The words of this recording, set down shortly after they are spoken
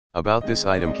About this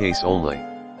item case only.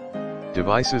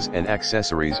 Devices and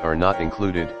accessories are not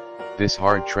included. This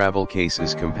hard travel case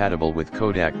is compatible with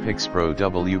Kodak PIXPRO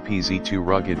WPZ2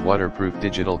 rugged waterproof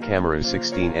digital camera,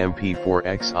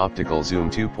 16MP4x optical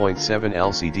zoom, 2.7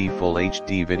 LCD full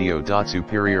HD video.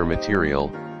 Superior material,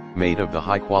 made of the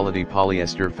high quality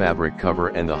polyester fabric cover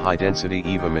and the high density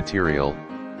EVA material,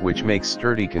 which makes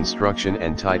sturdy construction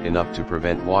and tight enough to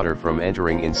prevent water from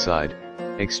entering inside.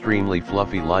 Extremely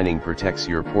fluffy lining protects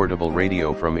your portable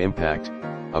radio from impact,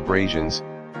 abrasions,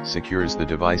 secures the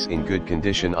device in good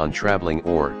condition on traveling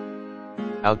or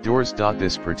outdoors.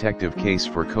 This protective case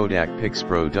for Kodak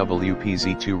PIXPRO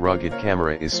WPZ2 rugged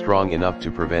camera is strong enough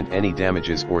to prevent any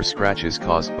damages or scratches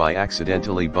caused by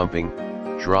accidentally bumping,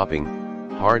 dropping.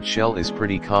 Hard shell is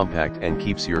pretty compact and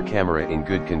keeps your camera in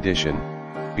good condition.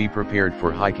 Be prepared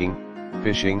for hiking,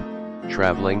 fishing,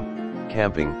 traveling,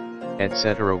 camping,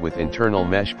 etc. With internal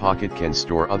mesh pocket can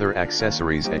store other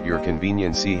accessories at your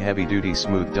convenience. Heavy-duty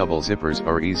smooth double zippers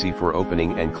are easy for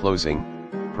opening and closing,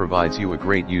 provides you a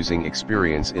great using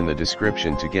experience. In the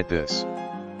description to get this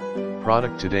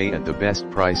product today at the best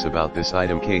price. About this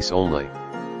item case only.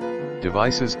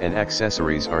 Devices and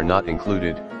accessories are not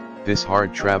included. This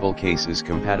hard travel case is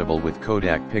compatible with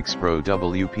Kodak PIXPRO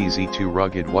WPZ2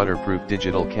 rugged waterproof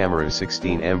digital camera,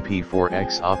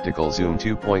 16MP4x optical zoom,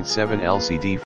 2.7 LCD